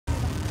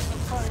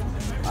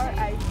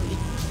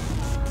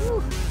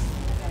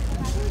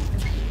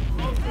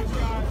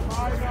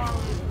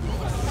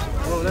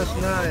that's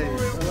nice.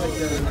 I like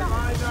that.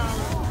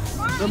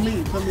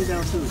 Put me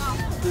down too.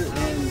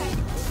 And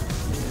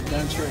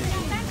down tray.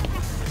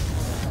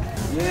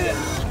 Yeah,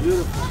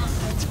 beautiful.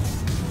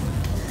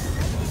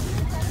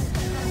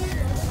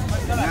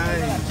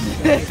 Nice.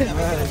 Nice.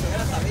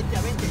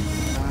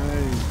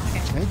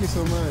 Thank you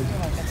so much.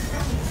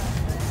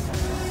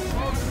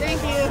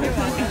 Thank you.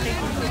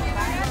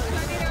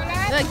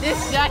 Look, this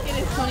jacket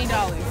is $20.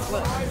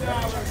 Look.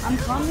 I'm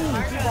coming.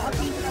 Keep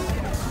walking.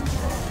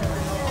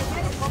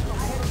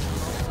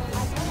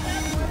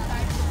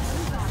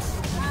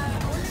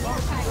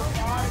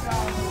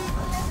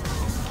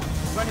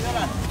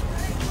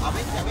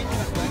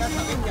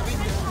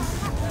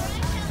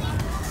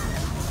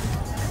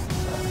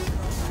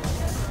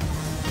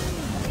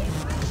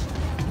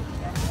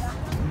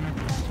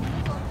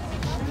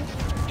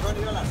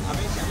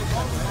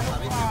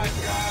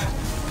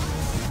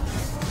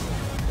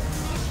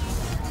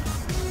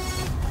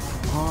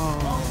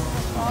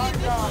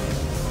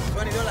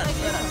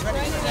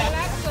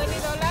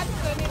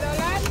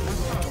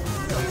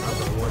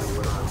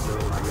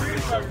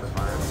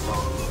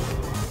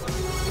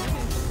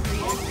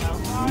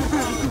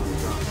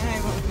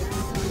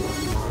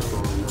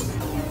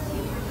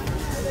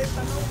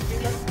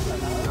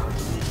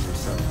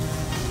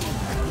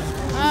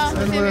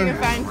 Let's see if we can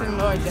find some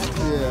more jackets.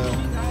 Yeah.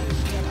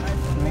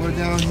 And we're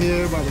down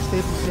here by the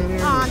Staples Center.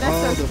 Oh, that's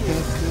all so the cute.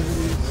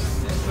 festivities.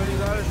 $20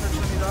 for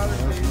 $20.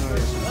 That's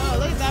nice. Oh,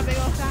 look at that big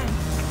old sign.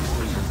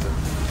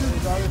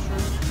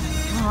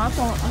 Oh, I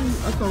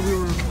thought we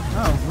were.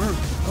 Oh, we're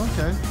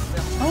okay.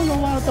 I don't know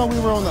why I thought we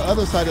were on the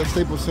other side of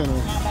Staples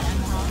Center.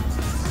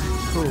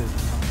 Cool.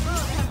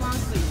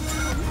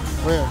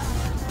 Where?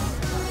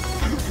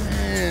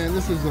 Man,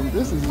 this is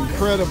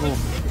incredible.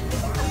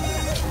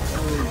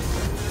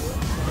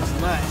 That's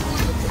nice.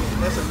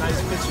 That's a nice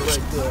picture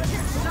right there.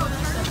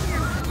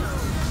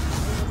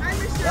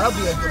 That'll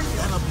be a good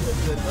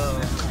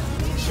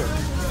t-shirt.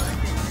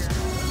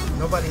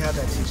 Nobody had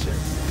that t-shirt.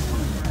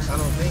 I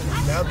don't think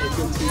that'll be a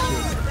good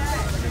t-shirt.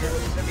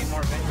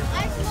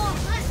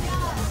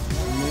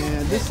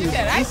 Man, this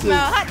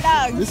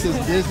is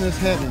business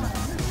heaven.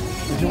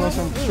 Did you want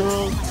some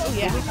churros? Oh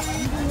yeah.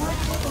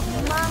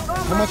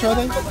 How much are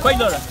they?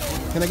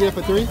 $5. Can I get it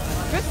for 3?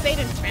 Just say it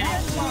in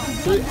Spanish.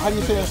 3? How do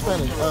you say it in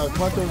Spanish?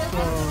 ¿Cuántos?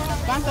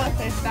 ¿Cuántos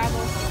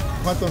estados?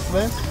 ¿Cuántos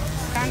les?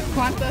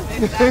 ¿Cuántos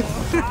estados?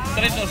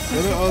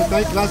 Oh,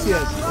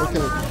 gracias.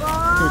 Okay.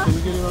 Can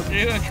you get it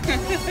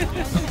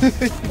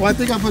okay? Well, I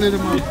think I put it in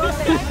my...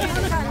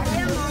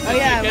 Oh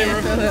yeah,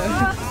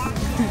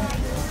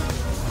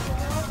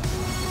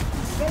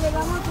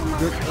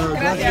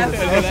 gracias.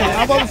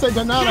 I'm about to say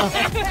de nada.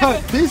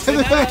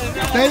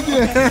 Thank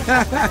you.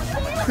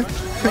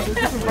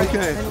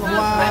 Okay.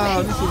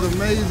 Wow, this is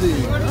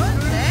amazing.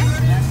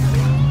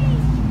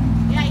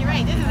 Yeah, you're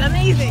right. This is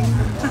amazing.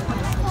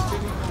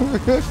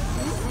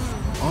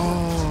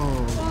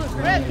 Oh.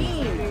 Red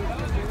bean.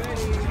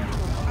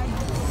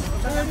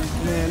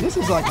 Man, this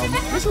is like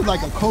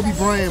a Kobe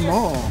Bryant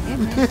mall.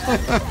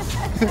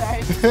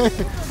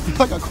 It's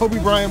like a Kobe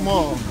Bryant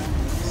mall.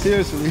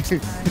 Seriously.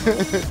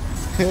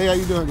 Hey, how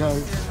you doing,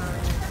 guys?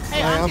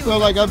 Hey, I feel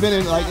like I've been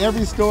in like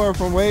every store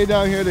from way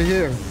down here to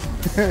here.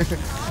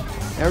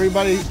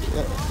 Everybody,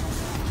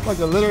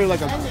 literally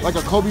like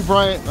a Kobe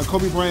Bryant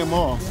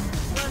mall.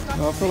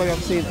 I feel like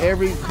I've seen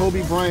every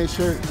Kobe Bryant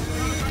shirt.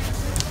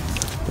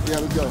 Yeah,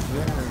 let's go.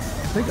 Yeah.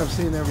 I think I've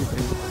seen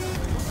everything.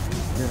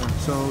 Yeah.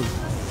 So,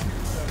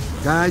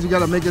 guys, you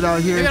gotta make it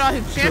out here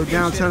to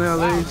downtown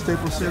LA,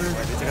 Staples Center,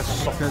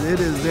 because it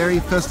is very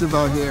festive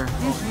out here.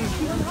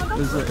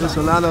 There's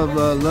a lot of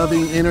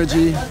loving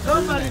energy, a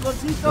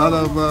lot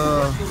of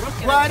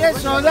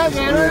it's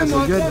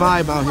a good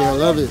vibe out here. I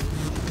love it.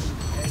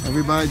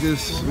 Everybody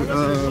just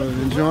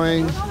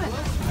enjoying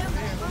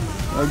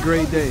a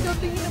great day.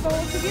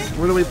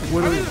 Where do we?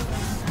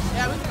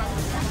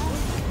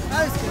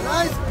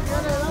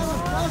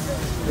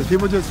 Is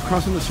people just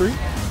crossing the street?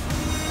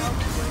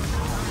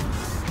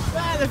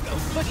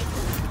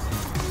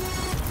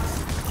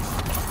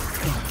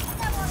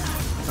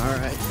 All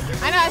right.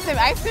 I know I said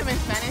ice cream in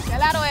Spanish.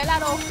 Helado.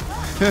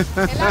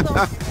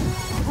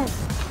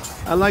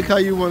 I like how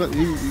you want to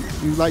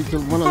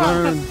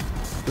learn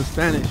the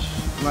Spanish.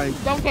 Like,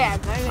 don't care.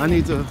 I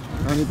need to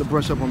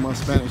brush up on my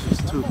Spanish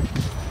too.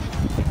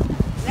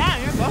 Yeah,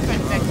 your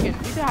girlfriend's Mexican.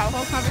 You should have a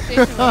whole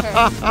conversation with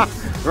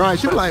her. Right?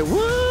 She'll be like,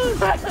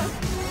 what?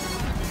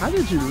 How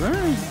did you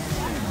learn?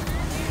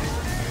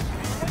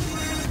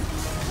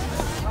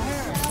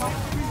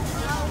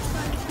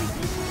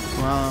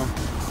 Wow.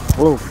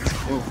 Whoa.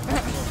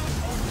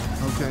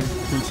 Okay,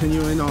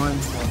 continuing on.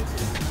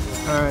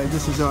 All right,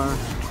 this is our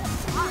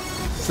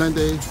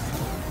Sunday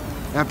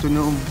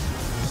afternoon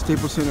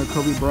Staples Center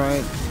Kobe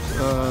Bryant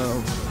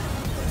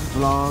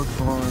vlog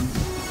on.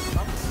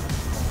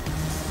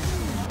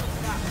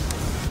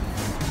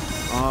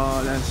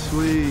 Oh, that's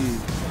sweet.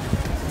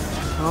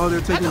 Oh,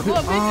 they're taking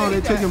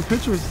taking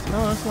pictures.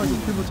 Oh, that's like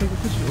people taking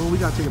pictures. Oh, we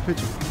gotta take a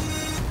picture.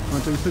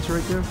 Want to take a picture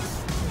right there?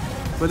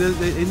 But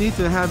they need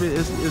to have it.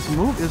 It's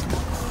moved.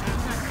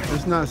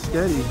 It's not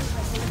steady.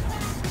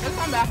 Let's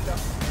come back though.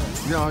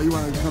 No, you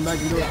want to come back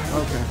and do it?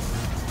 Okay.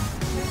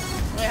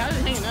 Wait, how's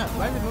it hanging up?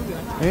 Why is it moving?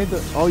 Ain't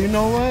the, oh, you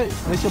know what?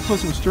 They should put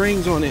some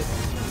strings on it.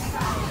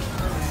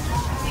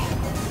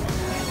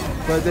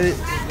 But they...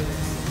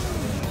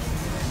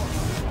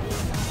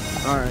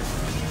 Alright.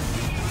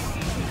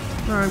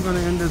 Alright, I'm going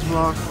to end this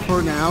vlog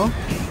for now.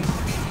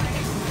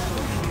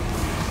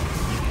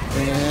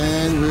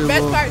 And we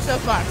Best will... part so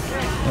far.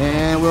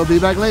 And we'll be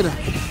back later.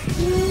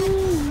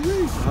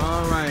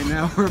 Alright,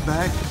 now we're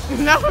back.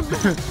 No.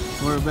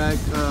 We're back.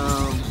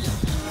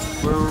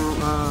 We're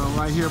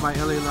right here by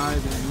LA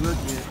Live, and look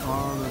at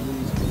all of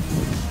these.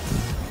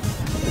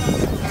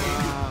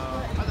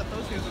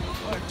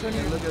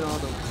 And look at all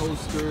the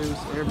posters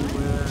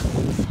everywhere.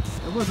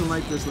 It wasn't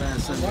like this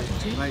last Sunday.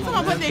 Like,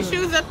 Someone put their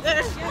shoes up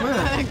there.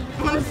 Like,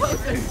 on the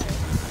posters.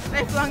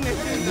 They flung their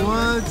shoes up.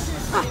 What?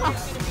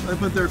 They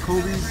put their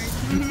Kobe's.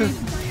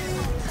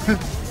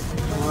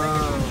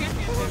 Wow.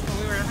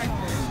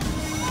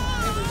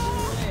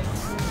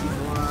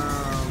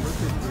 Wow, look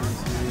at this,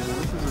 man.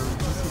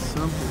 This is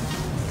something.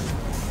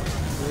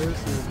 This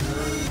is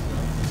good.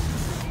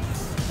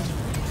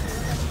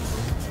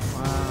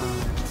 Wow.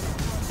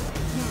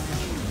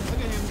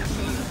 Look at him.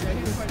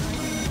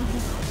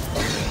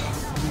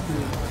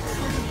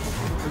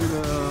 Look at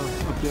the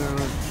up there.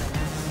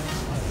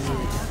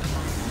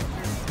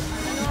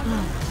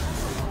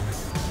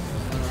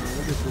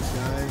 Look at this,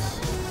 guys.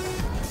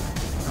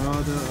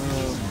 All the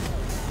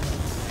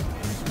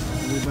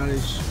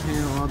everybody's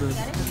paying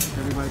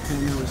everybody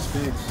paying their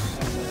respects.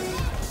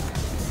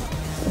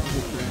 Look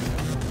at that.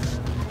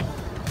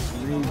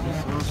 Amazing,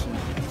 it's awesome.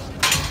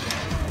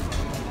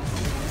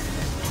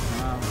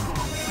 Wow.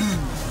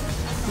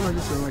 I feel like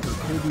this is like a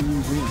Kobe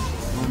museum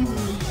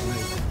almost.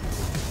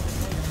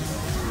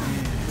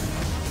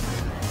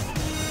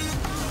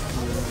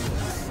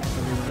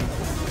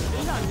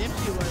 You know how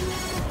Nipsey was.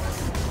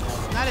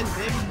 Not as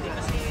big.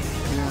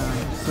 Yeah,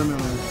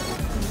 similar.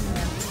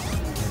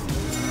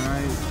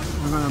 Alright,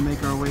 we're gonna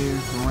make our way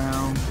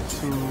around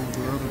to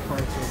the other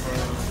parts of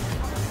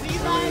See you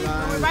guys?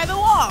 We're by the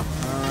wall.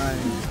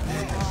 Alright.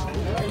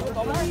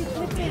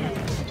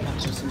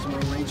 This is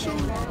where Rachel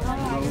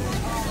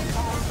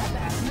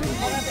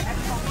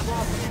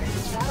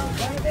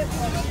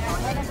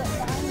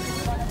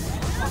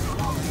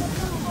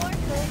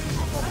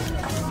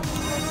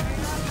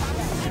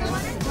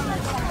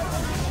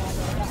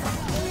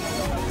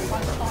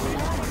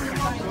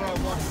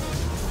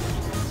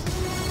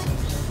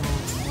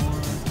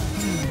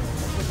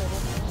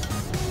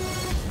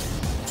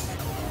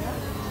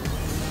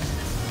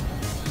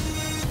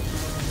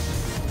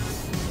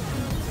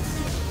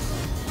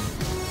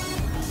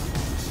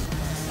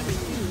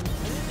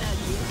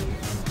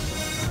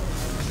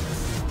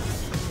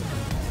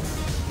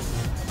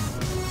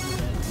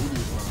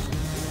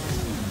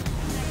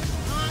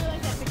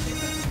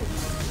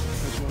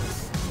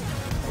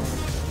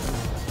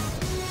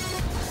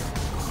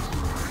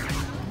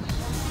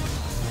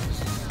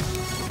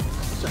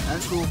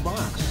actual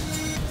box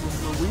with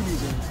no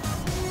Wheaties in it.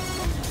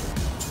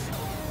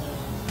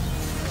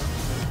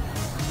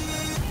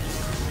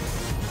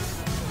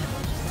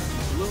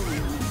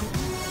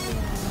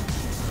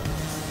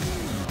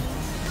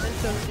 That's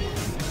so cute.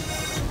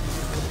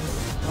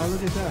 Oh,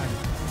 look at that.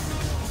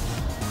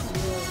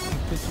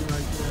 Picture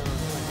right there.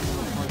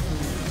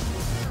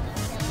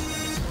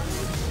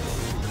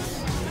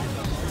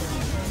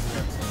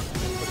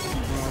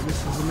 Wow, this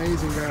is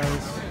amazing,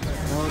 guys.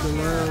 All the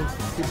love,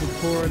 people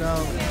pour it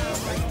out.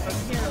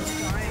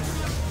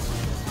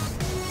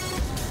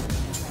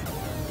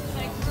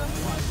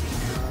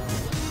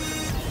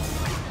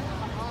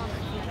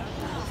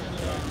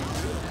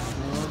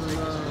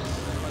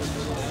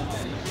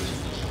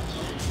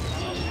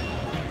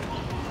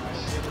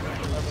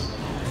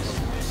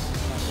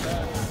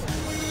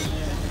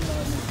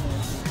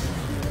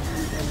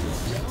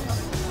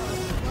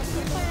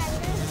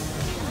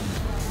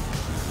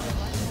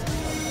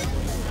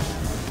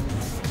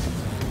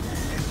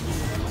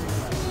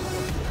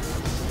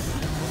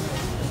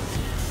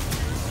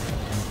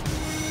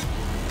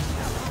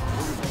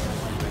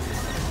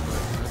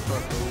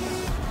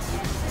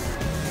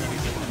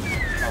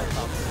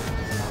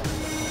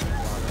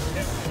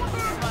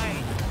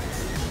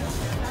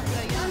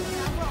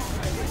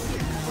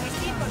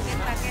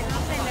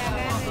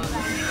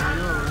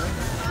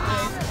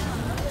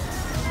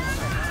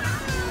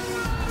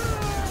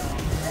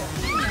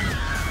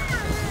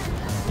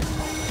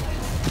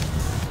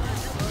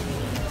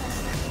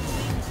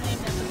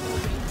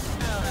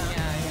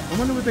 I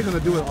wonder what they're gonna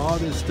do with all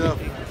this stuff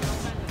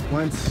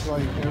once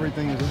like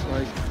everything is just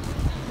like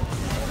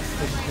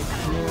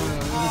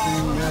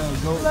everything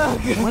go.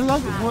 Where did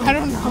that, I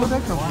don't know. Where did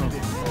that come from?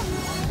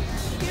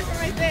 Here's it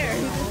right there.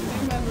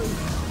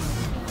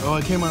 Oh,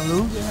 it came on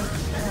loose?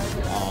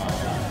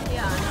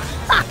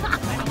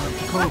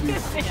 Kobe.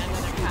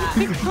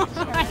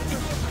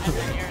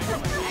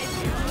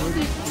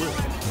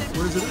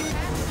 Where is it?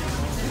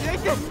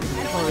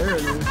 Oh, there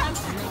it is.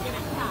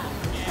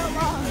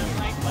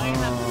 Like,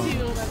 that's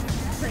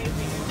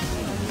crazy.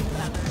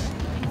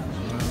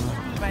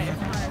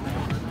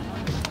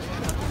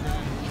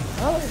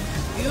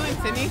 You and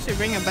Sydney should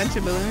bring a bunch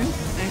of balloons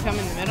and come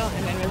in the middle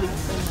and then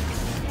release them.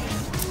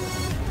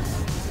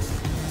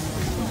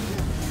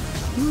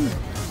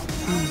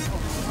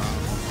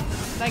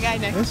 That guy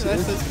next to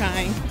us was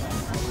crying.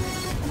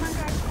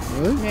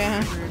 Really? Yeah.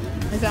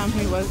 I saw him,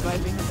 he was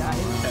wiping his eyes.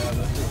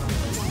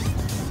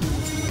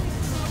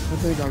 I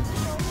think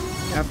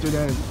after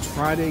that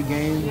Friday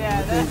game, Yeah,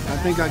 I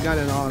think I got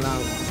it all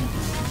out.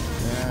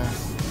 Yeah.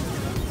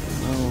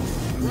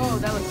 Oh,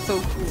 that was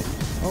so cool.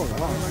 Oh,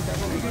 wow.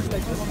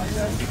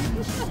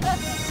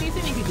 He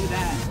said he could do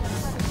that.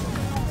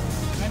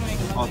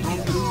 Huh?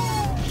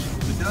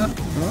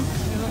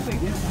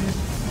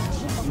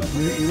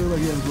 You look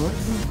like you have what?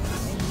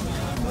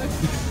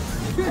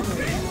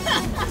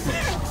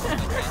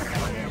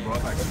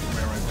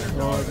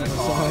 Oh, it's on the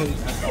side.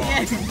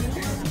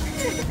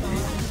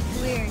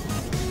 Weird.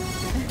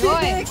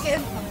 Boy.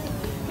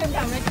 Come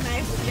on, make a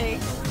nice thing.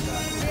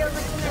 Real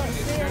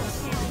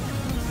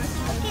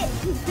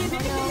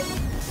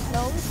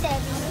no,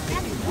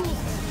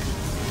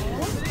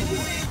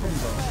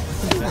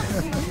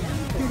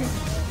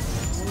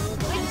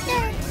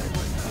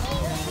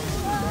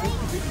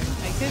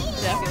 Like his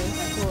jacket is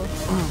cool.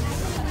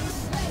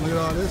 Look at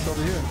all this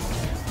over here.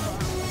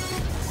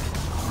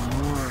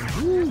 More.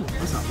 Ooh,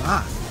 that's a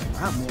lot. A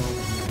lot more over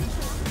here.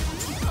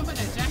 I'll put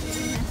that jacket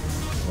in here.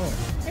 What?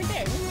 Right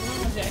there. This is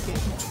one jacket.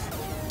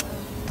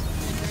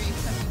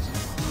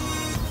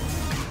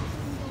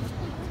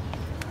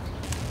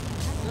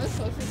 This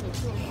so super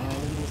cool.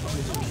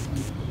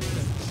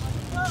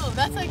 Oh,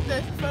 that's like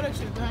the photo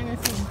shoot behind the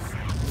scenes.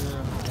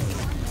 Yeah.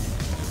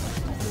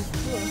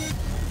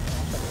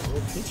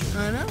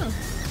 I know.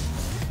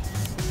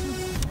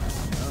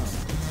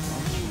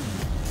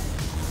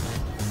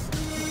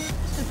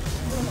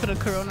 Put a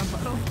Corona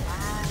bottle.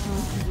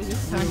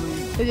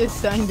 They just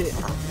signed it.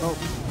 Oh.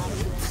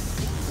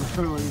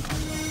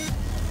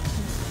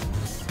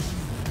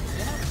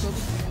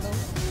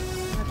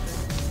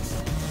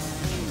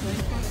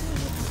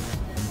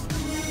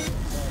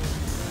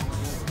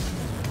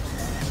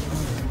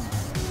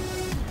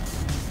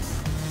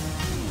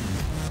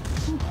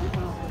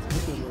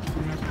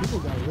 People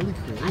got really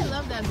creative. I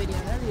love that video.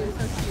 That video is so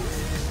cute.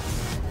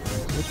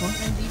 Which one?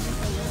 And DJ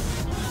so little.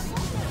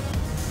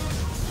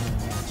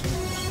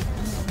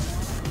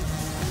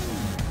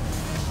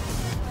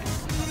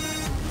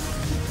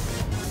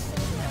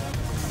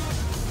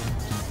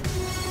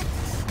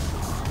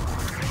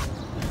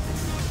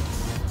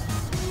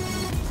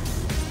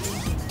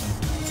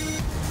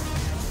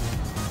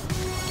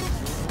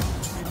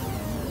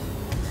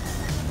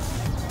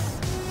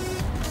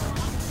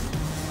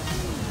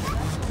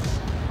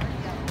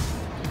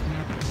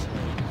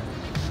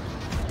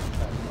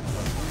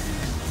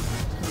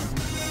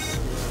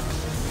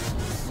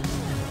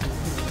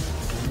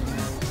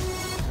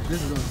 This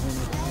is going to hold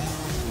up.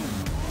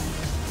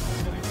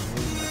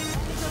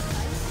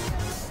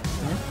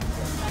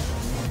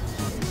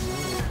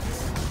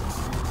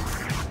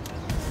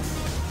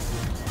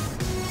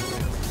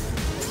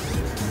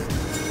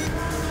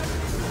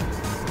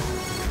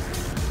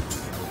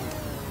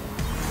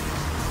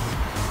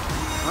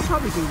 I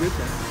probably can get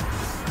that.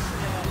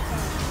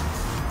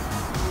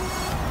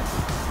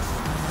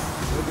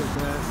 Look at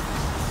that.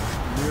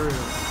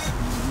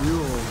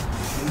 Mural.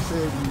 They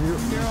said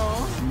mural.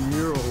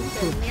 Mural.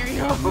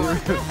 Muriel.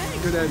 Look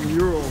at that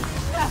mural.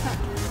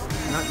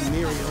 Not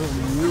Muriel.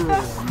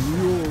 Mural.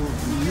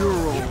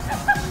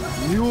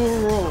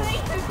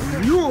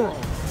 Mural.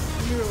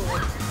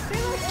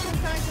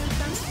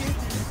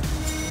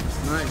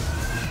 Nice.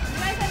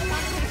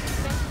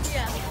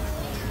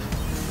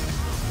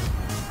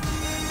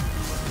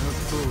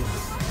 That's cool.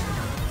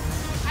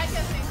 I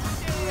just think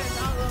cheerleaders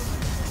all over.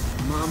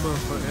 Mamba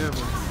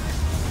forever.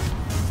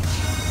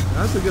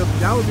 That's a good.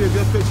 That would be a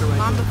good picture right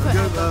Mamba there.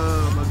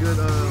 forever. A good.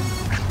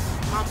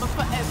 Mamba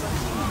forever.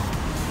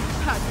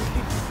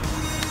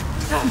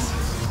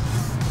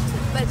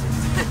 Legend.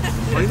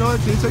 Oh, you know what?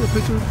 Can you take a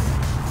picture?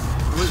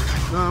 Wait,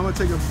 no, I'm gonna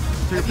take a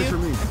picture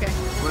of me. Okay.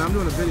 Well, I'm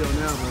doing a video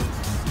now, but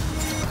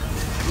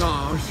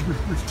no.